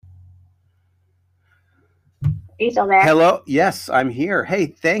Are you still there? Hello. Yes, I'm here. Hey,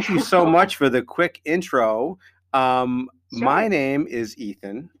 thank you so much for the quick intro. My Sure. name is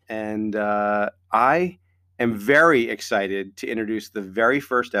Ethan, and I am very excited to introduce the very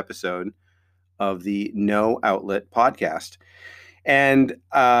first episode of the No Outlet podcast. And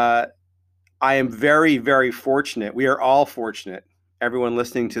I am very, very fortunate. We are all fortunate, everyone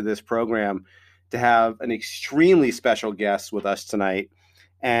listening to this program, to have an extremely special guest with us tonight.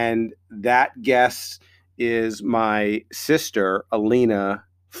 And that guest is my sister, Alina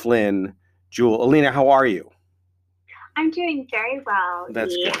Flynn Jewell. Alina, how are you? I'm doing very well,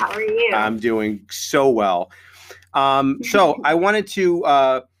 That's Lee. good. How are you? I'm doing so well. So I wanted to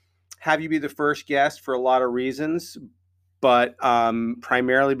have you be the first guest for a lot of reasons, but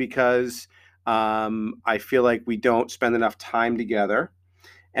primarily because I feel like we don't spend enough time together,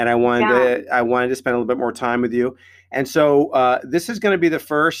 and Yeah. I wanted to spend a little bit more time with you. And so this is going to be the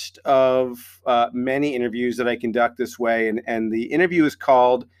first of many interviews that I conduct this way, and the interview is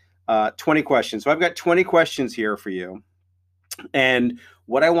called 20 Questions. So I've got 20 questions here for you. And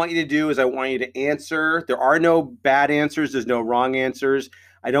what I want you to do is I want you to answer. There are no bad answers. There's no wrong answers.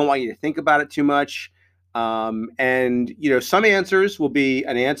 I don't want you to think about it too much. And some answers will be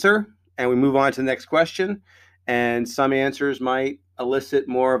an answer, and we move on to the next question. And some answers might elicit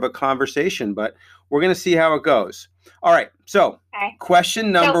more of a conversation, but we're going to see how it goes. All right. So, Okay.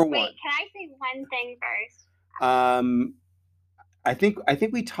 question number Wait, one. can I say one thing first? Um, I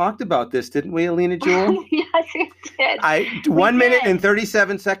think we talked about this, didn't we, Alina Jewell? Yes, we did. 1 minute and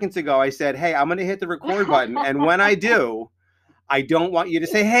 37 seconds ago, I said, hey, I'm going to hit the record button. And when I do, I don't want you to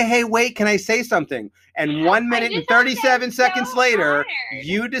say, hey, wait, can I say something? And 1 minute and 37 seconds later, honored.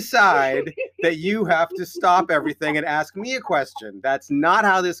 you decide that you have to stop everything and ask me a question. That's not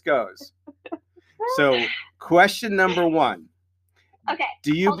how this goes. So, question number one. Okay,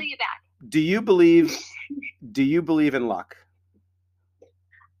 holding it back. Do you believe in luck?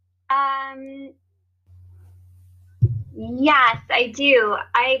 Yes, I do.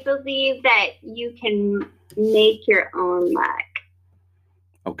 I believe that you can make your own luck.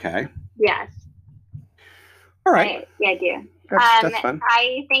 Okay. Yes. All right. I do. That's fun.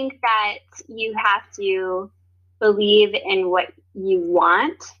 I think that you have to believe in what you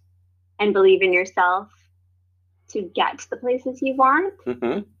want and believe in yourself to get to the places you want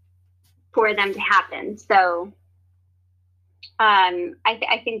for them to happen. So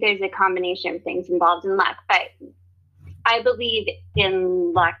I think there's a combination of things involved in luck, but I believe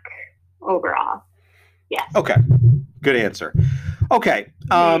in luck overall. Yes. Okay. Good answer. Okay.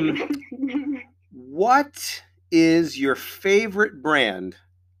 What is your favorite brand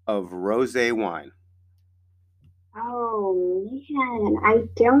of rosé wine? Oh, man. I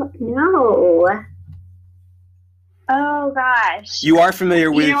don't know. Oh, gosh. You are familiar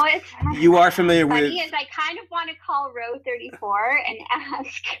with... You are familiar with... Funny is I kind of want to call Row 34 and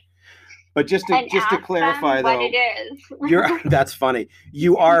ask... But just to clarify, though, what it is. That's funny.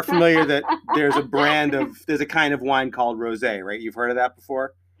 You are familiar that there's a kind of wine called rosé, right? You've heard of that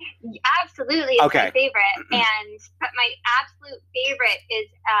before? Absolutely. It's my favorite. But my absolute favorite is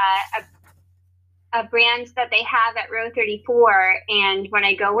a brand that they have at Row 34. And when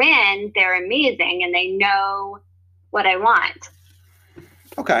I go in, they're amazing and they know what I want.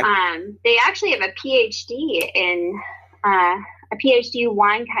 Okay. They actually have a PhD in... a PhD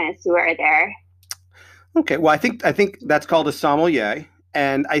wine connoisseur there. Okay, well, I think that's called a sommelier,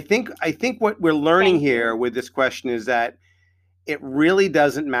 and I think what we're learning here with this question is that it really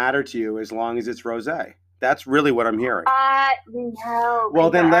doesn't matter to you as long as it's rosé. That's really what I'm hearing. No. Well,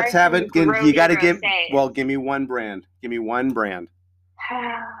 then let's have it. You got to give. Well, give me one brand. Give me one brand.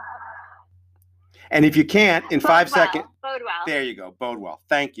 And if you can't, in 5 seconds. Bodewell. There you go. Bodewell.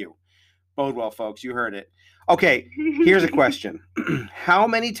 Thank you. Bodewell, folks. You heard it. Okay, here's a question. How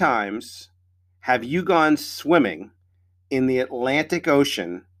many times have you gone swimming in the Atlantic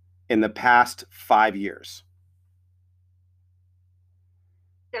Ocean in the past 5 years?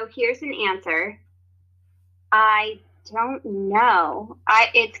 So here's an answer. I don't know.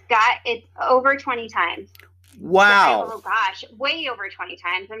 It's over 20 times. Wow. Oh gosh, way over 20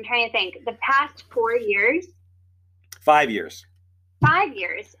 times. I'm trying to think. The past 4 years? 5 years. 5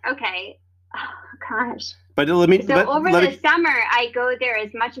 years. Okay. Oh gosh. But over the summer, I go there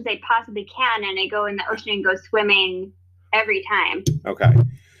as much as I possibly can, and I go in the ocean and go swimming every time. Okay.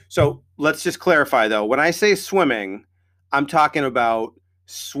 So let's just clarify, though. When I say swimming, I'm talking about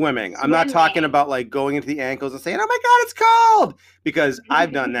swimming. I'm not talking about like going into the ankles and saying, oh my God, it's cold, because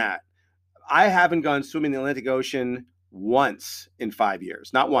I've done that. I haven't gone swimming in the Atlantic Ocean once in 5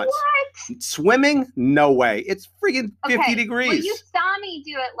 years. Not once. What? Swimming? No way. It's freaking 50 degrees. Well, you saw me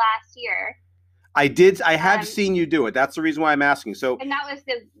do it last year. I did. I have seen you do it. That's the reason why I'm asking. So, and that was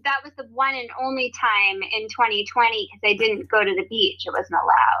the one and only time in 2020 because I didn't go to the beach. It wasn't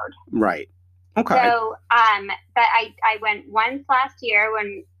allowed. Right. Okay. So, but I went once last year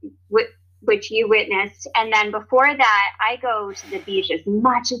which you witnessed, and then before that, I go to the beach as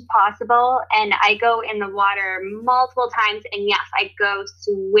much as possible, and I go in the water multiple times. And yes, I go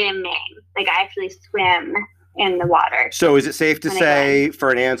swimming. Like I actually swim in the water. So is it safe to say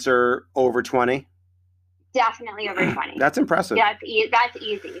for an answer over 20? Definitely over 20. That's impressive. Yeah, that's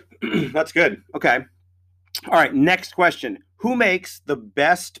easy. That's good. Okay. All right. Next question. Who makes the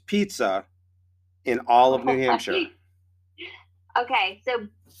best pizza in all of New Hampshire? Okay. So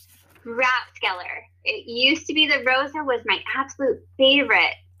Rathskeller. It used to be the Rosa was my absolute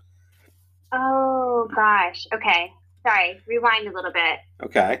favorite. Oh, gosh. Okay. Sorry, rewind a little bit.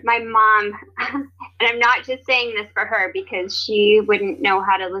 Okay. My mom, and I'm not just saying this for her because she wouldn't know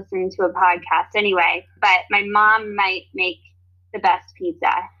how to listen to a podcast anyway, but my mom might make the best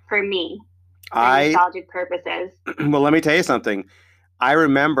pizza for me for nostalgic purposes. Well, let me tell you something. I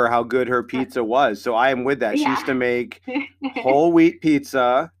remember how good her pizza was, so I am with that. She used to make whole wheat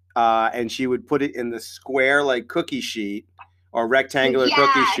pizza, and she would put it in the square like cookie sheet or rectangular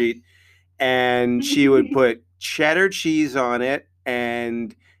cookie sheet, and she would put cheddar cheese on it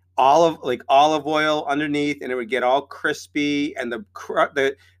and olive oil underneath, and it would get all crispy. And the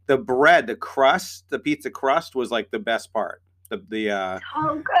bread, the crust, the pizza crust was like the best part. So good.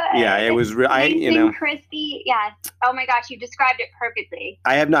 Yeah, it was crispy. Yes. Oh my gosh, you described it perfectly.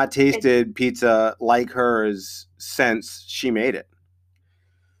 I have not tasted pizza like hers since she made it.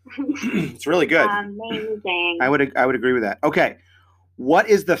 It's really good. Amazing. I would agree with that. Okay. What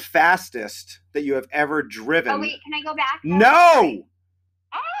is the fastest that you have ever driven? Oh, wait. Can I go back? No!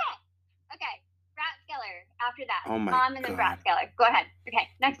 Okay. Rathskeller. After that. Oh, my Mom and then Rathskeller. Go ahead. Okay.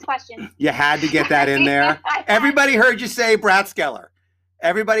 Next question. You had to get that in there. Everybody heard you say Rathskeller.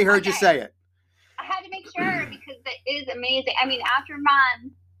 Everybody heard you say it. I had to make sure because it is amazing. I mean, after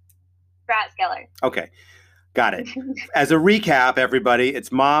Mom, Rathskeller. Okay. Got it. As a recap, everybody,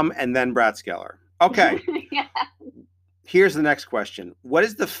 it's Mom and then Rathskeller. Okay. Yeah. Here's the next question. What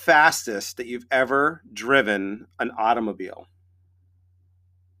is the fastest that you've ever driven an automobile?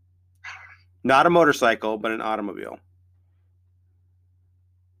 Not a motorcycle, but an automobile.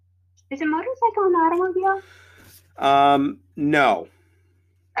 Is a motorcycle an automobile? No.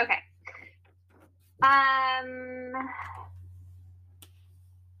 Okay.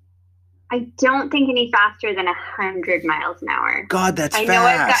 I don't think any faster than 100 miles an hour. God, that's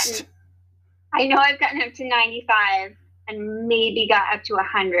fast. I know I've gotten up to 95 and maybe got up to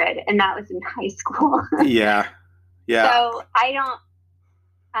 100, and that was in high school. Yeah. So I don't,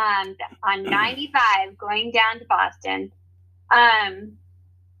 on 95 going down to Boston,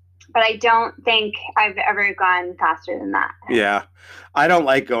 but I don't think I've ever gone faster than that. Yeah. I don't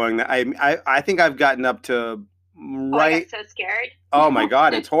like going that. I think I've gotten up to right. I got so scared. Oh my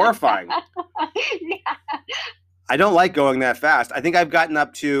God, it's horrifying. Yeah. I don't like going that fast. I think I've gotten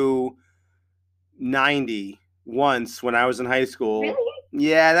up to 90 once when I was in high school. Really?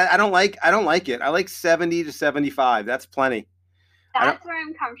 Yeah, I don't like it. I like 70 to 75. That's plenty. That's where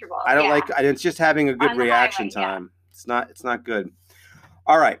I'm comfortable. I don't like it's just having a good reaction time. Yeah. It's not good.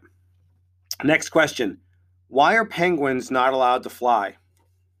 All right. Next question. Why are penguins not allowed to fly?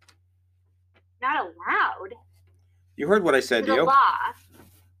 Not allowed? You heard what I said, Is it a law?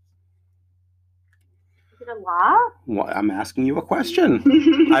 Is it a law? Well, I'm asking you a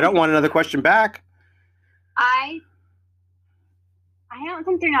question. I don't want another question back. I don't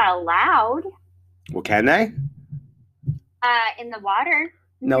think they're not allowed. Well, can they? In the water.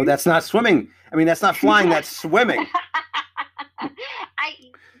 No, that's not swimming. I mean, that's not flying. That's swimming.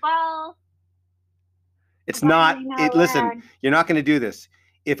 It's not. Listen, you're not going to do this.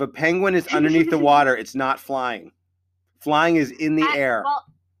 If a penguin is underneath the water, it's not flying. Flying is in the air. Well,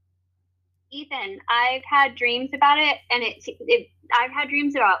 Ethan, I've had dreams about it, and I've had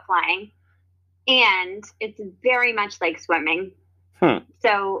dreams about flying, and it's very much like swimming.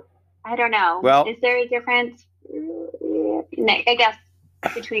 So I don't know. Well, is there a difference? I guess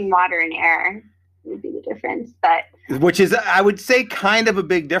between water and air would be the difference, but which is, I would say, kind of a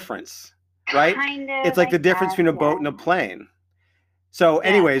big difference, right? Kind of. It's like the difference between a boat and a plane. So,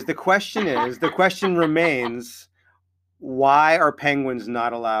 anyways, the question remains: why are penguins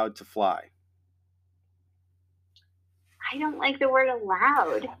not allowed to fly? I don't like the word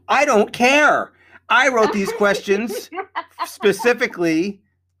allowed. I don't care. I wrote these questions specifically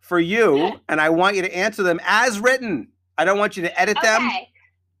for you, and I want you to answer them as written. I don't want you to edit them.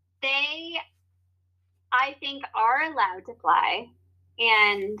 They, I think, are allowed to fly,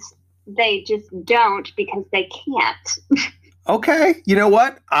 and they just don't because they can't. Okay. You know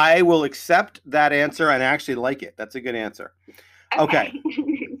what? I will accept that answer and actually like it. That's a good answer. Okay.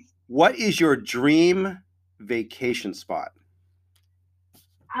 What is your dream vacation spot?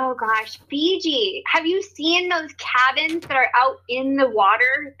 Oh gosh, Fiji. Have you seen those cabins that are out in the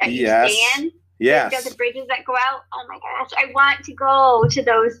water that you stay in? Yes. They've got the bridges that go out. Oh my gosh, I want to go to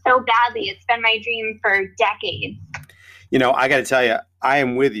those so badly. It's been my dream for decades. You know, I got to tell you, I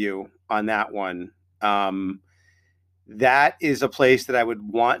am with you on that one. That is a place that I would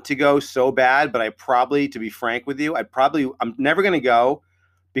want to go so bad, but I probably, to be frank with you, I'm never going to go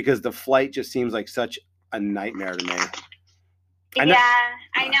because the flight just seems like such a nightmare to me. I know.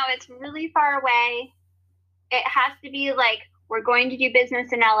 It's really far away. It has to be like, we're going to do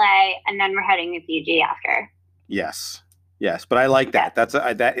business in LA and then we're heading to Fiji after. Yes. But I like that. That's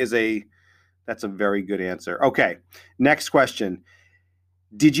a very good answer. Okay. Next question.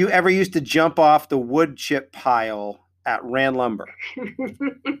 Did you ever used to jump off the wood chip pile at Rand Lumber?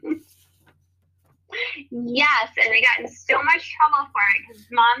 Yes, and I got in so much trouble for it because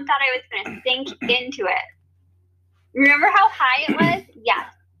Mom thought I was going to sink into it. Remember how high it was? Yes.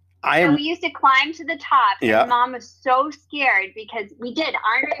 So we used to climb to the top, and Mom was so scared because we did.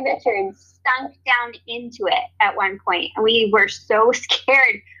 Andre Richards sunk down into it at one point, and we were so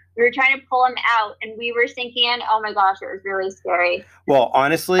scared. We were trying to pull him out, and we were sinking in. Oh my gosh, it was really scary. Well,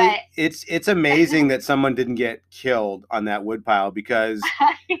 honestly, it's amazing that someone didn't get killed on that wood pile because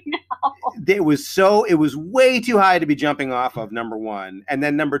I know. it was way too high to be jumping off of, number one. And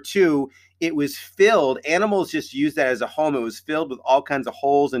then number two, it was filled. Animals just used that as a home. It was filled with all kinds of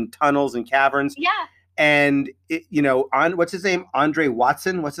holes and tunnels and caverns. Yeah. And, what's his name? Andre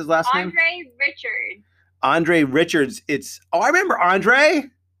Watson? What's his last name? Andre Richards. I remember Andre.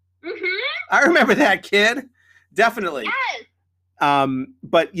 Mm-hmm. I remember that kid. Definitely. Yes.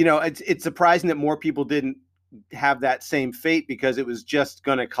 But, it's surprising that more people didn't have that same fate because it was just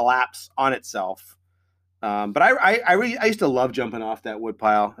going to collapse on itself. But I used to love jumping off that wood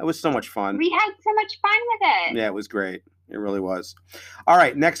pile. It was so much fun. We had so much fun with it. Yeah, it was great. It really was. All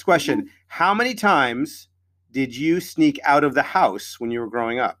right, next question. Mm-hmm. How many times did you sneak out of the house when you were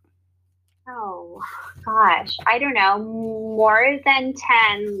growing up? Oh, gosh. I don't know. More than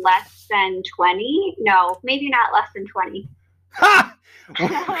 10, less than 20? No, maybe not less than 20. Ha!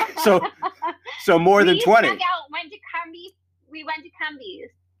 So more than 20. We went to Cumbies.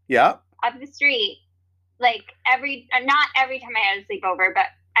 Yeah. Up the street. Like not every time I had a sleepover, but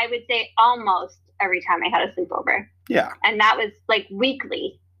I would say almost every time I had a sleepover. Yeah. And that was like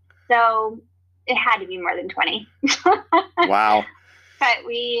weekly. So it had to be more than 20. Wow. But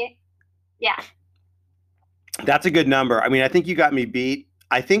That's a good number. I mean, I think you got me beat.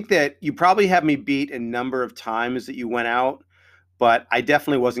 I think that you probably have me beat a number of times that you went out, but I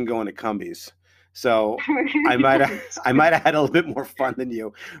definitely wasn't going to Cumbies. So I might have had a little bit more fun than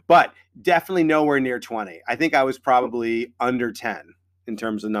you, but definitely nowhere near 20. I think I was probably under 10 in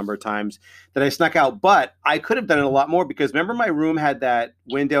terms of number of times that I snuck out, but I could have done it a lot more because remember my room had that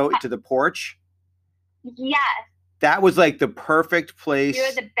window to the porch? Yes. That was like the perfect place. You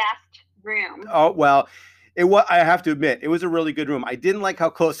were the best room. Oh, well, I have to admit, it was a really good room. I didn't like how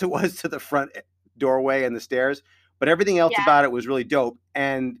close it was to the front doorway and the stairs, but everything else about it was really dope.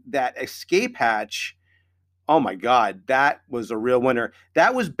 And that escape hatch, oh my God, that was a real winner.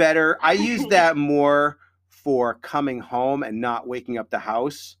 That was better. I used that more for coming home and not waking up the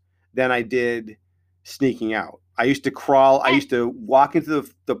house than I did sneaking out. I used to crawl. I used to walk into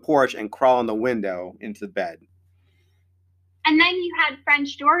the porch and crawl in the window into bed. And then you had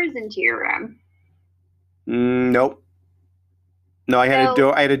French doors into your room. Nope. No, I had a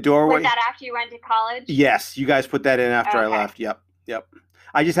door. I had a doorway. Was that after you went to college? Yes, you guys put that in after I left. Yep.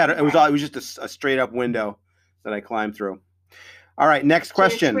 I just had it was just a straight up window that I climbed through. All right, next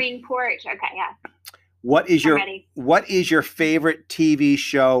question. Screen porch. Okay, yeah. What is your favorite TV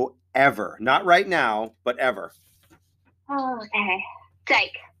show ever? Not right now, but ever. Oh, okay.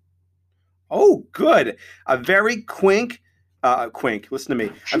 Psych. Oh, good. A very quink. Listen to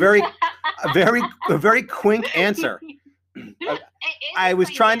me. A very quink answer. I was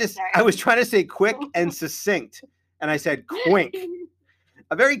trying to say quick and succinct, and I said quink.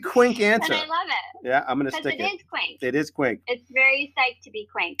 A very quink answer. And I love it. Yeah, I'm gonna stick it. It is quink. It is quink. It's very psyched to be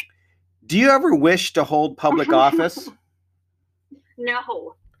quink. Do you ever wish to hold public office?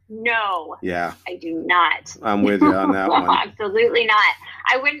 No. Yeah. I do not. I'm with you on that one. Absolutely not.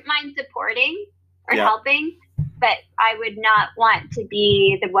 I wouldn't mind supporting or helping, but I would not want to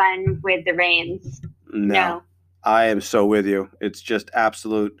be the one with the reins. No. I am so with you. It's just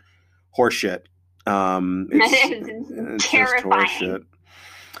absolute horseshit. It's terrifying. just horseshit.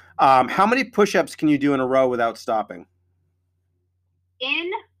 How many push-ups can you do in a row without stopping?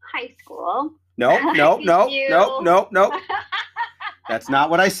 In high school. No. That's not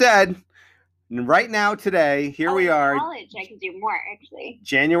what I said. Right now, today, here we are. In college, I can do more, actually.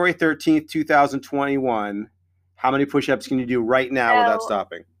 January 13th, 2021. How many push-ups can you do right now without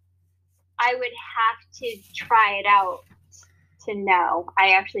stopping? I would have to try it out to know. I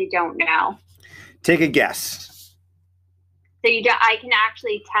actually don't know. Take a guess. So I can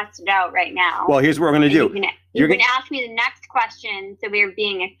actually test it out right now. Well, here's what we're going to do. You can ask me the next question, so we're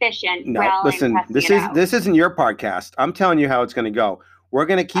being efficient. No, listen. This isn't your podcast. I'm telling you how it's going to go. We're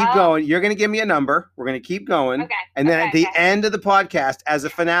going to keep going. You're going to give me a number. We're going to keep going. Okay. And then at the end of the podcast, as a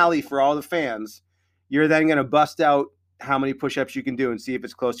finale for all the fans, you're then going to bust out how many push-ups you can do and see if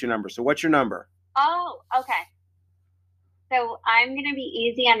it's close to your number. So what's your number? Oh, okay. So I'm going to be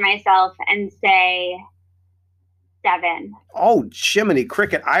easy on myself and say 7. Oh, Jiminy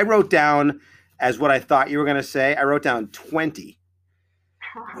Cricket. I wrote down as what I thought you were going to say. I wrote down 20.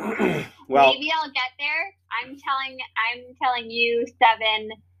 Well, maybe I'll get there. I'm telling you 7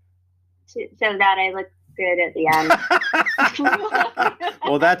 so that I look good at the end.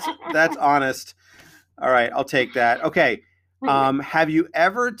 Well, that's honest. All right, I'll take that. Okay. Have you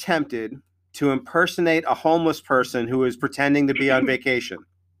ever attempted to impersonate a homeless person who is pretending to be on vacation?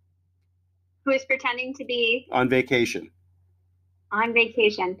 Who is pretending to be on vacation? On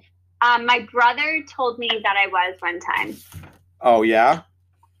vacation. My brother told me that I was one time. Oh, yeah?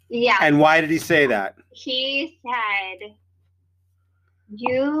 Yeah. And why did he say that? He said,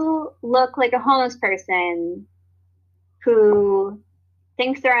 you look like a homeless person who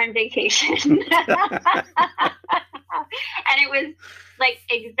thinks they're on vacation. And it was like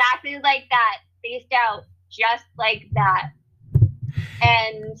exactly like that, spaced out just like that.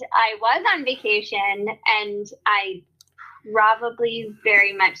 And I was on vacation, and I probably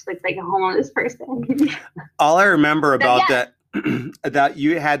very much looked like a homeless person. All I remember about that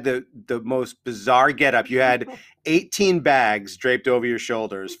you had the most bizarre getup. You had 18 bags draped over your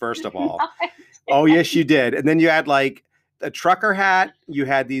shoulders, first of all. Oh, yes, you did. And then you had like a trucker hat. You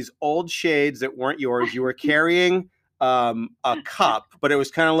had these old shades that weren't yours. You were carrying a cup, but it was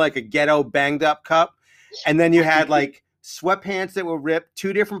kind of like a ghetto banged up cup. And then you had like sweatpants that were ripped,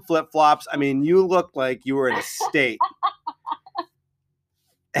 2 different flip-flops. I mean, you looked like you were in a state.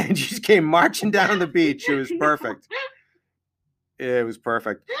 And you just came marching down the beach. It was perfect. It was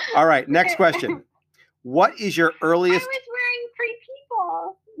perfect. All right, next question. What is your earliest... I was wearing Free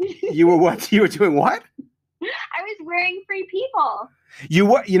People. You were what? You were doing what? I was wearing Free People. You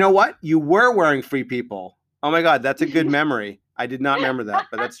were, you know what? You were wearing Free People. Oh my God, that's a good memory. I did not remember that,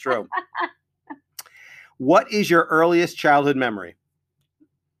 but that's true. What is your earliest childhood memory?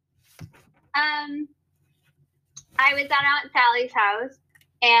 I was at Aunt Sally's house,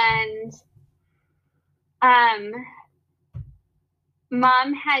 and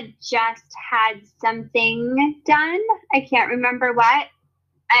Mom had just had something done. I can't remember what,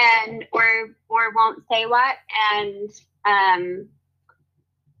 and or won't say what. And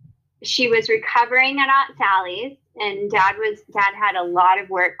she was recovering at Aunt Sally's, and Dad had a lot of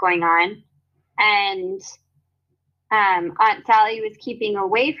work going on, and Aunt Sally was keeping me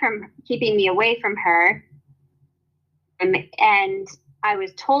away from her, and I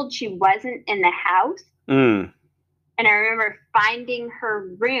was told she wasn't in the house. And I remember finding her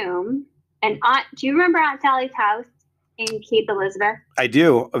room. And do you remember Aunt Sally's house in Cape Elizabeth? I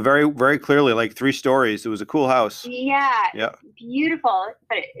do, very, very clearly, like 3 stories. It was a cool house. Yeah. Beautiful,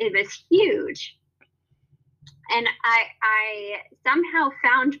 but it was huge. And I somehow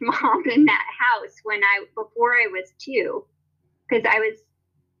found Mom in that house before I was 2, because I was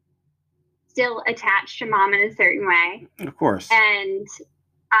still attached to Mom in a certain way. Of course. And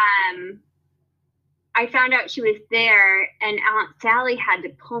I found out she was there, and Aunt Sally had to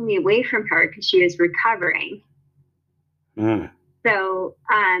pull me away from her because she was recovering. So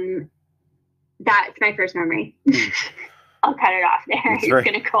that's my first memory. I'll cut it off there. It's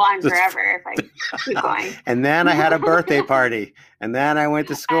going to go on forever if I keep going. And then I had a birthday party, and then I went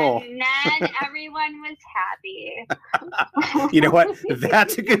to school. And then everyone was happy. You know what?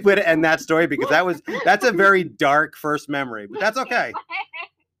 That's a good way to end that story, because that's a very dark first memory, but that's okay.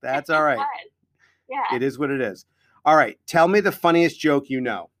 That's all right. Yeah. It is what it is. All right. Tell me the funniest joke you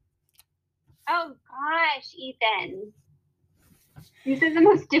know. Oh, gosh, Ethan. This is the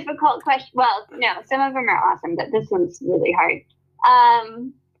most difficult question. Well, no, some of them are awesome, but this one's really hard.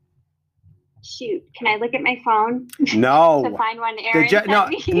 Shoot, can I look at my phone? No. To find one Aaron sent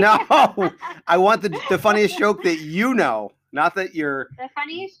me? No. I want the funniest joke that you know, not that you're... The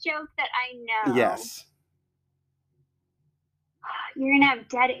funniest joke that I know. Yes. you're gonna have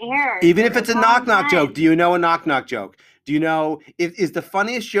dead air. Even if it's a knock-knock joke. Do you know a knock-knock joke? Do you know, is the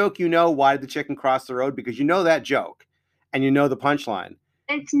funniest joke you know, why did the chicken cross the road? Because you know that joke and you know the punchline.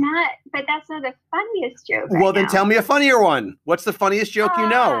 It's not, but that's not the funniest joke. Well, then tell me a funnier one. What's the funniest joke you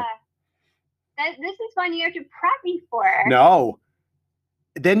know? This is one you have to prep me for. No.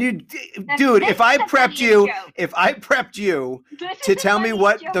 Then dude, if I prepped you to tell me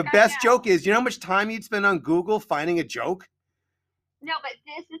what the best joke is, you know how much time you'd spend on Google finding a joke? No, but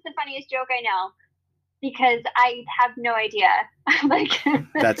this is the funniest joke I know. Because I have no idea.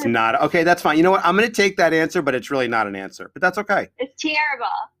 That's not okay. That's fine. You know what? I'm going to take that answer, but it's really not an answer. But that's okay. It's terrible.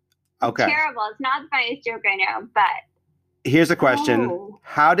 Okay. It's terrible. It's not the funniest joke I know. But here's a question: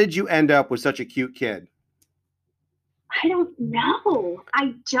 How did you end up with such a cute kid? I don't know.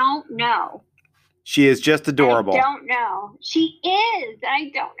 She is just adorable. I don't know. She is. I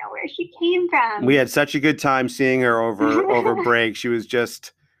don't know where she came from. We had such a good time seeing her over break. She was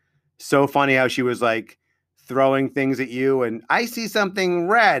just so funny how she was like throwing things at you and I see something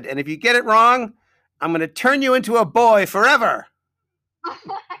red. And if you get it wrong, I'm going to turn you into a boy forever.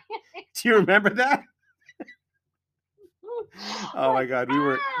 Do you remember that? Oh my God.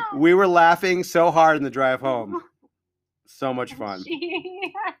 We were laughing so hard in the drive home. So much fun.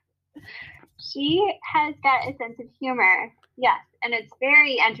 She has got a sense of humor. Yes. And it's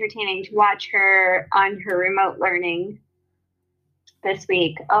very entertaining to watch her on her remote learning this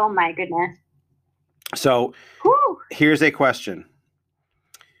week. Oh my goodness. So here's a question.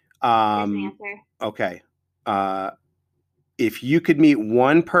 Here's an answer. Okay. If you could meet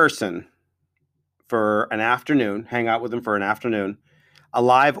one person for an afternoon, hang out with them for an afternoon,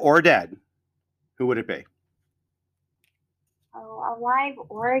 alive or dead, who would it be? Oh, alive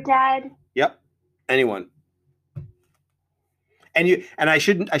or dead? Yep. Anyone. And I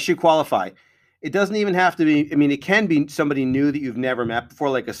should qualify. It doesn't even have to be, I mean, it can be somebody new that you've never met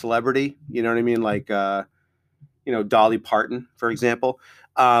before, like a celebrity, you know what I mean? Like, Dolly Parton, for example.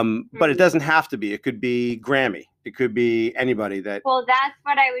 But it doesn't have to be. It could be Grammy. It could be anybody that. Well, that's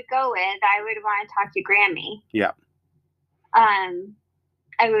what I would go with. I would want to talk to Grammy. Yeah.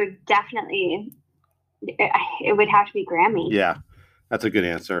 I would definitely, it would have to be Grammy. Yeah. That's a good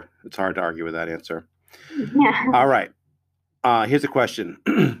answer. It's hard to argue with that answer. Yeah. All right. Here's a question.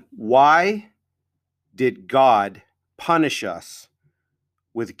 Why did God punish us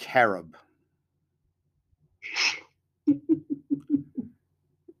with carob?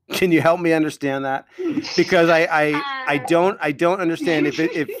 Can you help me understand that? Because I don't understand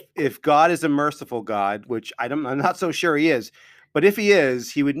if God is a merciful God, which I'm not so sure he is, but if he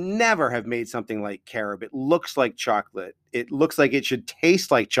is, he would never have made something like carob. It looks like chocolate. It looks like it should taste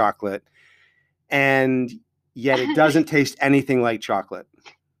like chocolate, and yet it doesn't taste anything like chocolate.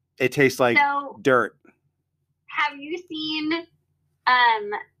 It tastes like dirt. Have you seen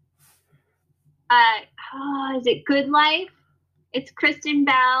is it Good Life? It's Kristen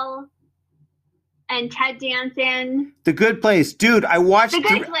Bell and Ted Danson. The Good Place. Dude, I watched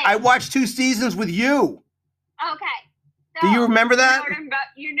 2 seasons with you. Okay. So, do you remember that?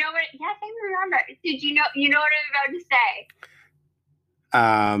 You know what? Yes, I remember. Did you know what I'm about to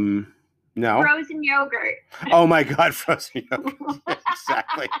say? No. Frozen yogurt. Oh my God, frozen yogurt.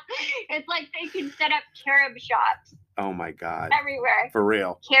 Exactly. It's like they can set up carob shops. Oh my God. Everywhere. For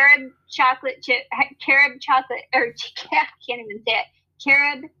real. Carob chocolate, I can't even say it.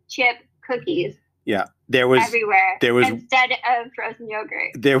 Carob chip cookies. Yeah. There was everywhere. Instead of frozen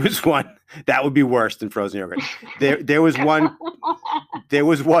yogurt. There was one that would be worse than frozen yogurt. There was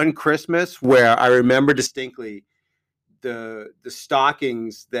one Christmas where I remember distinctly the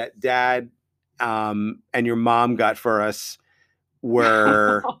stockings that Dad and your mom got for us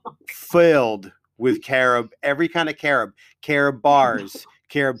were filled with carob, every kind of carob bars,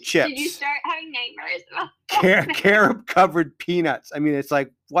 carob chips. Did you start having nightmares about carob covered peanuts? I mean, it's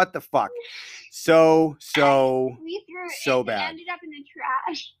like, what the fuck? So bad. It ended up in the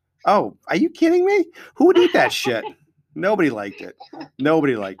trash. Oh, are you kidding me? Who would eat that shit? Nobody liked it.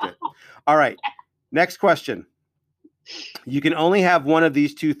 All right. Next question. You can only have one of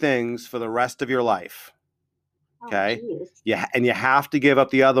these 2 things for the rest of your life. Okay. Yeah. And you have to give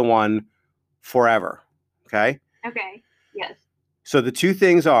up the other one forever. Okay. Okay. Yes. So the 2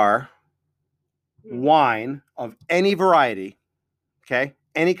 things are wine of any variety. Okay.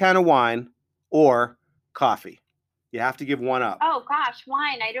 Any kind of wine or coffee. You have to give one up. Oh gosh,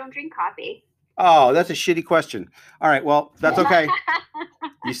 wine. I don't drink coffee. Oh, that's a shitty question. All right. Well, that's okay.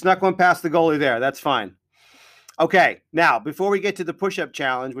 You snuck one past the goalie there. That's fine. Okay, now before we get to the push-up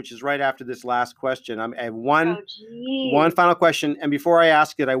challenge, which is right after this last question, I have one final question, and before I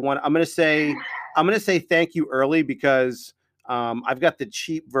ask it, I'm going to say thank you early because I've got the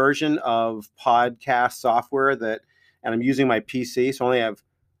cheap version of podcast software and I'm using my PC, so I only have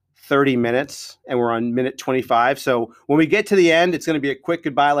 30 minutes, and we're on minute 25. So when we get to the end, it's going to be a quick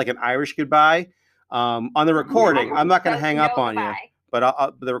goodbye, like an Irish goodbye. On the recording, I'm not going to hang up on you,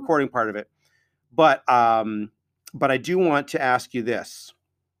 but the recording part of it. But I do want to ask you this.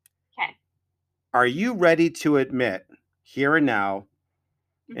 Okay. Are you ready to admit here and now,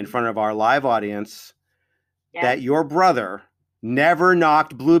 in front of our live audience, that your brother never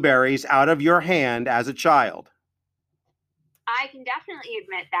knocked blueberries out of your hand as a child? I can definitely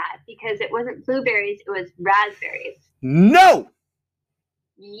admit that, because it wasn't blueberries, it was raspberries. No!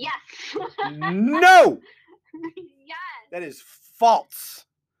 Yes! No! Yes! That is false.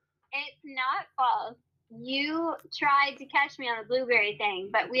 It's not false. You tried to catch me on the blueberry thing,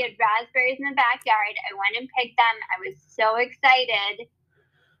 but we had raspberries in the backyard. I went and picked them. I was so excited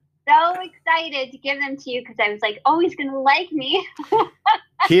to give them to you, because I was like, oh, he's gonna like me.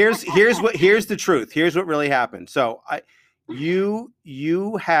 Here's the truth. Here's what really happened. So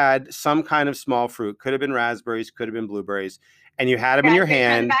you had some kind of small fruit, could have been raspberries, could have been blueberries, and you had them in your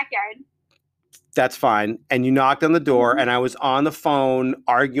hand. In the backyard. That's fine. And you knocked on the door, and I was on the phone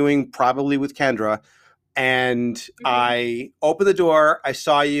arguing probably with Kendra, and I opened the door. I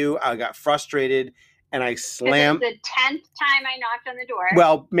saw you. I got frustrated, and I slammed. It was the 10th time I knocked on the door.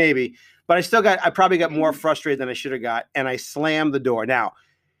 Well, maybe, but I probably got more frustrated than I should have got, and I slammed the door. Now,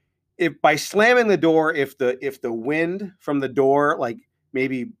 if by slamming the door, if the wind from the door, like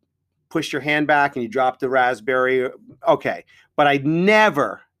maybe pushed your hand back and you dropped the raspberry, okay. But I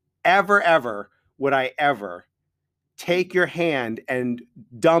never, ever would I ever take your hand and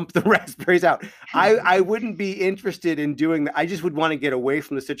dump the raspberries out. I wouldn't be interested in doing that. I just would want to get away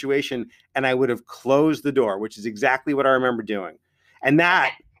from the situation, and I would have closed the door, which is exactly what I remember doing. And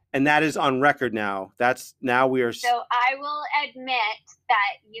that is on record now. Now we are. So I will admit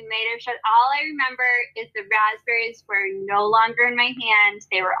that you made her shut. All I remember is the raspberries were no longer in my hand.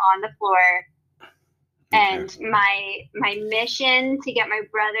 They were on the floor. Okay. And my mission to get my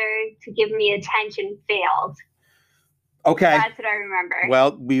brother to give me attention failed. Okay. That's what I remember.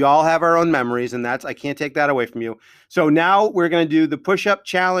 Well, we all have our own memories, and I can't take that away from you. So now we're going to do the push-up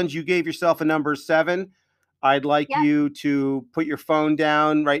challenge. You gave yourself a number 7. I'd like you to put your phone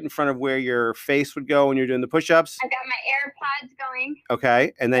down right in front of where your face would go when you're doing the push-ups. I've got my AirPods going.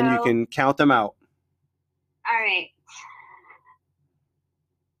 Okay. And then you can count them out. All right.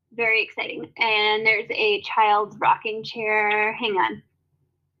 Very exciting. And there's a child's rocking chair. Hang on.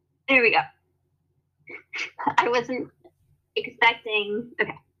 There we go. I wasn't expecting.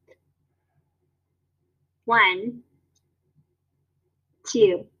 Okay. 1,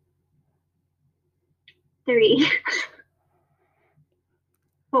 2, 3,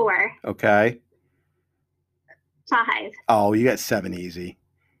 4. Okay. 5. Oh, you got 7 easy.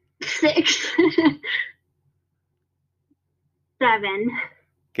 6. 7.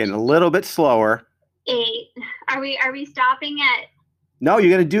 Getting a little bit slower. 8. Are we stopping at? No,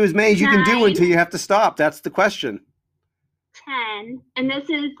 you're going to do as many as you can do until you have to stop. That's the question. 10. And this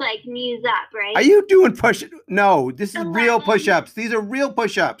is like knees up, right? Are you doing push-ups? No, this is 11. Real push-ups. These are real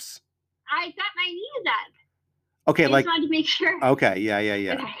push-ups. I got my knees up. Okay, I just wanted to make sure. Okay, yeah.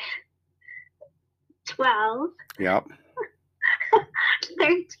 Okay. 12. Yep.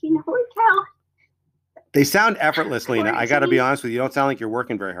 13. Holy cow. They sound effortless, Lena. I got to be honest with you. You don't sound like you're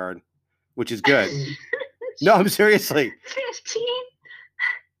working very hard, which is good. No, I'm seriously. 15.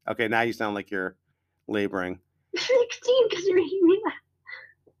 Okay, now you sound like you're laboring. 16, because you're making me laugh.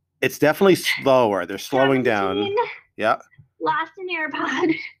 It's definitely slower. They're slowing 17. down. Yeah. Lost an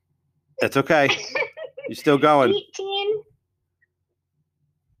AirPod. That's okay. You're still going. 18.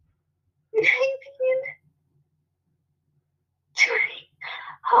 19. 20.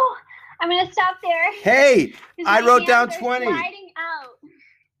 Oh, I'm going to stop there. Hey, I wrote down 20. Sliding out.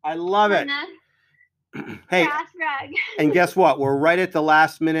 I love it. Hey, and guess what? We're right at the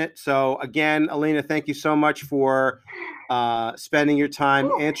last minute. So again, Alina, thank you so much for spending your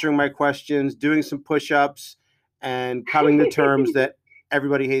time answering my questions, doing some push-ups, and coming to terms that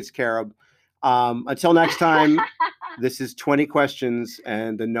everybody hates carob. Until next time, this is 20 Questions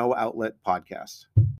and the No Outlet Podcast.